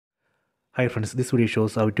Hi friends, this video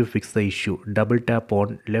shows how to fix the issue. Double tap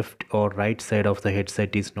on left or right side of the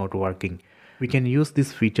headset is not working. We can use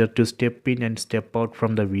this feature to step in and step out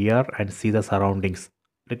from the VR and see the surroundings.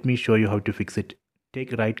 Let me show you how to fix it.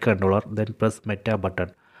 Take right controller, then press Meta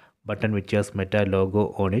button which has Meta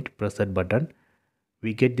logo on it. Press that button.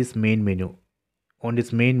 We get this main menu. On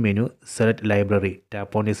this main menu, select library.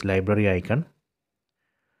 Tap on this library icon.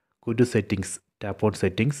 Go to settings. Tap on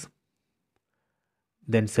settings.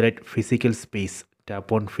 Then select physical space.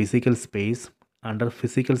 Tap on physical space. Under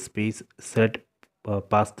physical space, select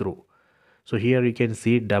pass through. So here you can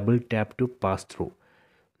see double tap to pass through.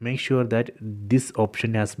 Make sure that this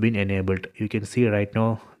option has been enabled. You can see right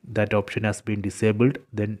now that option has been disabled.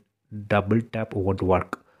 Then double tap won't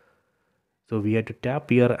work. So we have to tap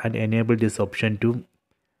here and enable this option to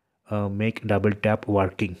make double tap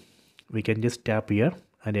working. We can just tap here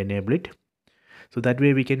and enable it. So that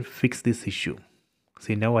way we can fix this issue.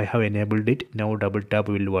 See, now I have enabled it. Now double tap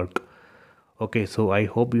will work. Okay, so I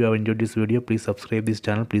hope you have enjoyed this video. Please subscribe this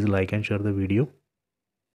channel. Please like and share the video.